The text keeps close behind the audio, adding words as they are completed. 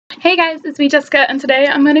Hey guys, it's me Jessica, and today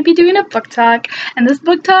I'm going to be doing a book talk, and this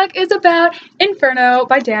book talk is about Inferno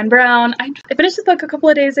by Dan Brown. I finished the book a couple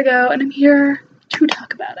of days ago, and I'm here to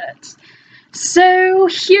talk about it. So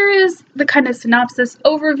here is the kind of synopsis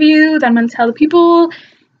overview that I'm going to tell the people.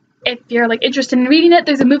 If you're interested in reading it,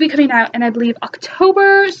 there's a movie coming out in I believe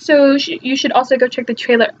October, so you should also go check the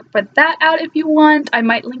trailer for that out if you want. I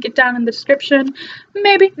might link it down in the description.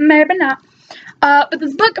 Maybe, maybe not. But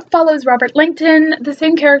this book follows Robert Langton, the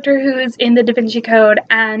same character who is in the Da Vinci Code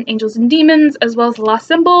and Angels and Demons, as well as The Lost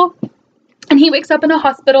Symbol. And he wakes up in a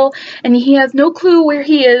hospital, and he has no clue where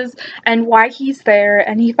he is and why he's there.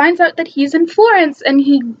 And he finds out that he's in Florence, and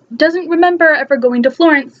he doesn't remember ever going to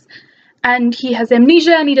Florence. And he has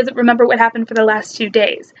amnesia, and he doesn't remember what happened for the last 2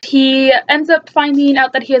 days. He ends up finding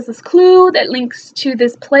out that he has this clue that links to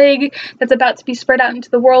this plague that's about to be spread out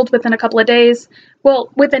into the world within a couple of days.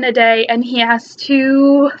 Well, within a day, and he has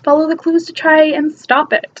to follow the clues to try and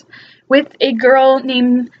stop it with a girl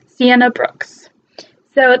named Sienna Brooks.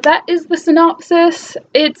 So that is the synopsis.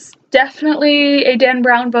 It's definitely a Dan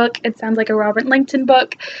Brown book. It sounds like a Robert Langton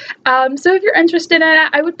book. So if you're interested in it,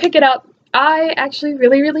 I would pick it up. I actually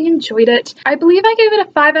really enjoyed it. I believe I gave it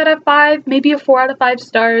a 5 out of 5, maybe a 4 out of 5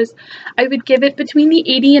 stars. I would give it between the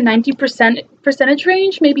 80 and 90% percentage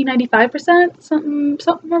range, maybe 95%,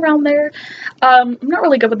 something around there. I'm not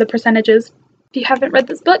really good with the percentages. If you haven't read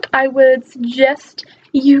this book, I would suggest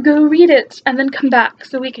you go read it and then come back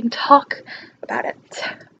so we can talk about it.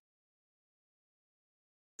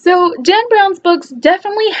 So Dan Brown's books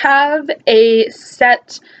definitely have a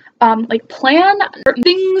set plan,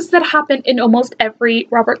 things that happen in almost every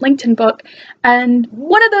Robert Langton book, and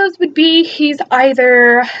one of those would be he's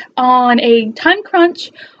either on a time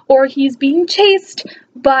crunch or he's being chased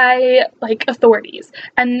by authorities,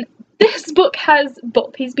 and this book has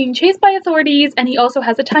both. He's being chased by authorities, and he also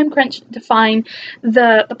has a time crunch to find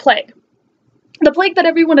the plague that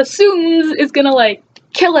everyone assumes is gonna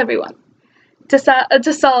kill everyone to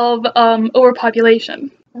solve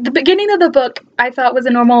overpopulation. The beginning of the book I thought was a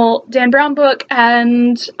normal Dan Brown book,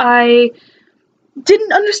 and I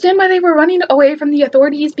didn't understand why they were running away from the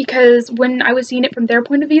authorities, because when I was seeing it from their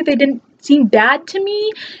point of view, they didn't seem bad to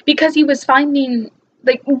me, because he was finding,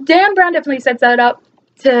 Dan Brown definitely sets that up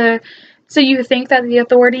so you think that the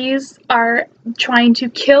authorities are trying to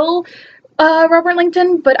kill Robert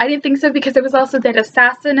Langton, but I didn't think so, because there was also that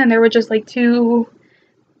assassin, and there were just two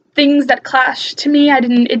things that clashed to me.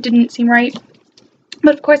 It didn't seem right.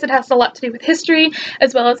 But of course it has a lot to do with history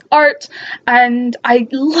as well as art, and I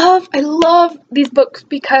love these books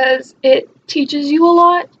because it teaches you a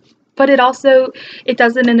lot, but it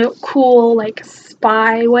does it in a cool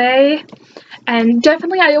spy way. And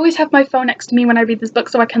definitely I always have my phone next to me when I read this book,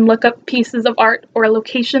 so I can look up pieces of art or a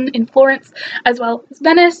location in Florence as well as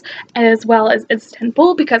Venice as well as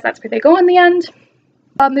Istanbul, because that's where they go in the end.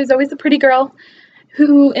 There's always a pretty girl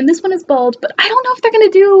who in this one is bald, but I don't know if they're gonna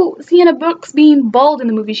do Sienna Brooks being bald in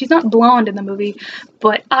the movie. She's not blonde in the movie,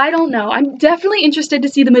 but I don't know. I'm definitely interested to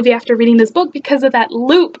see the movie after reading this book, because of that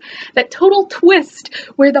loop, that total twist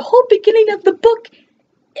where the whole beginning of the book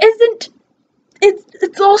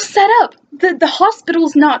it's all set up. The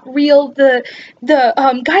hospital's not real. The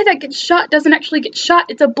guy that gets shot doesn't actually get shot.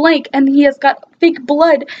 It's a blank, and he has got fake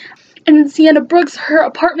blood. And Sienna Brooks, her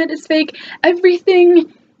apartment is fake.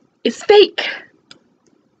 Everything is fake,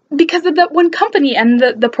 because of that one company, and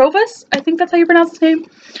the provost, I think that's how you pronounce his name.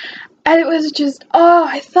 And it was just,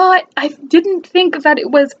 I didn't think that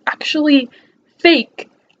it was actually fake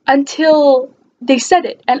until they said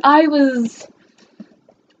it, and I was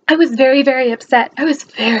very upset. I was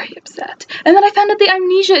very upset. And then I found out the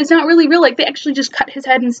amnesia is not really real. They actually just cut his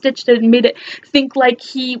head and stitched it and made it think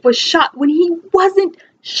he was shot when he wasn't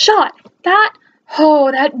shot. That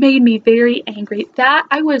made me very angry.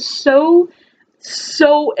 I was so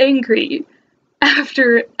angry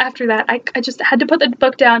after that. I just had to put the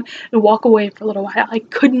book down and walk away for a little while. I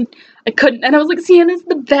couldn't, and I was like, Sienna's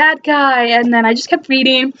the bad guy, and then I just kept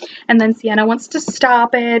reading, and then Sienna wants to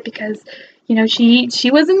stop it because,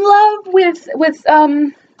 she was in love with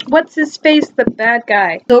what's his face, the bad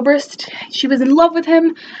guy, Zobrist. She was in love with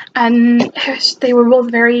him, and they were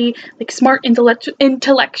both very smart,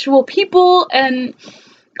 intellectual people, and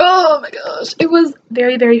oh my gosh, it was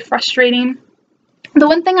very frustrating. The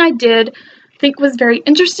one thing I did think was very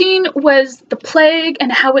interesting was the plague,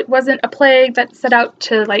 and how it wasn't a plague that set out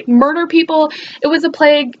to murder people. It was a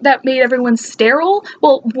plague that made everyone sterile.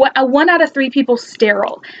 Well, 1 out of 3 people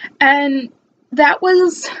sterile. And that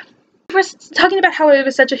was talking about how it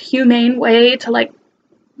was such a humane way to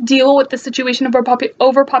deal with the situation of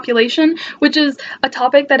overpopulation, which is a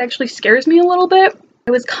topic that actually scares me a little bit.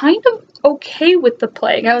 I was kind of okay with the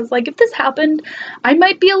plague. I was like, if this happened, I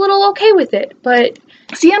might be a little okay with it. But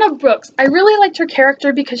Sienna Brooks, I really liked her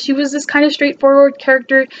character because she was this kind of straightforward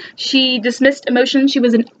character. She dismissed emotion. She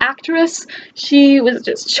was an actress. She was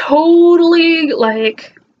just totally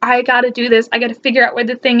like, I gotta do this. I gotta figure out where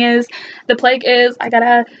the thing is, the plague is. I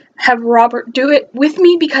gotta have Robert do it with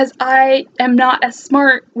me because I am not as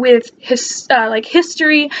smart with his like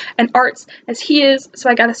history and arts as he is, so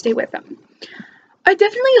I gotta stay with him. I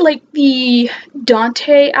definitely like the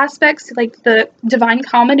Dante aspects, like the Divine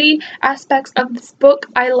Comedy aspects of this book.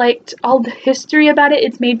 I liked all the history about it.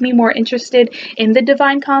 It's made me more interested in the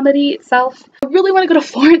Divine Comedy itself. I really want to go to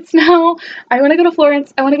Florence now. I want to go to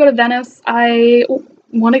Florence. I want to go to Venice. I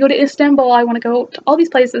want to go to Istanbul. I want to go to all these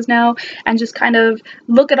places now and just kind of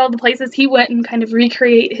look at all the places he went and kind of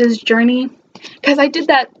recreate his journey. Because I did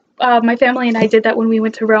that, my family and I did that when we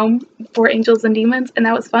went to Rome for Angels and Demons, and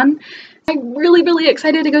that was fun. I'm really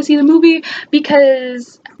excited to go see the movie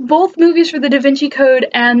because both movies for the Da Vinci Code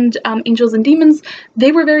and Angels and Demons,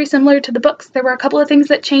 they were very similar to the books. There were a couple of things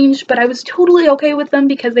that changed, but I was totally okay with them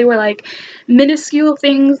because they were like minuscule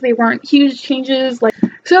things. They weren't huge changes.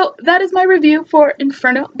 So that is my review for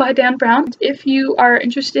Inferno by Dan Brown. If you are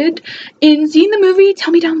interested in seeing the movie,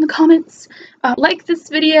 tell me down in the comments. Like this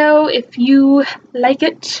video if you like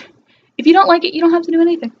it. If you don't like it, you don't have to do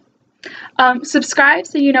anything. Subscribe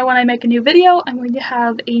so you know when I make a new video. I'm going to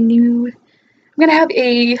have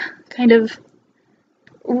a kind of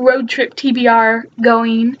road trip TBR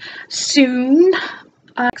going soon.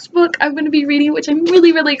 Next book I'm going to be reading, which I'm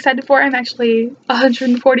really excited for. I'm actually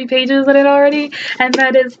 140 pages in it already, and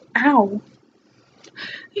that is, ow,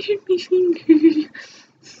 I hit my finger.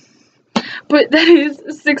 But that is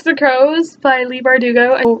Six of Crows by Leigh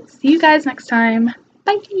Bardugo. I will see you guys next time.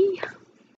 Bye!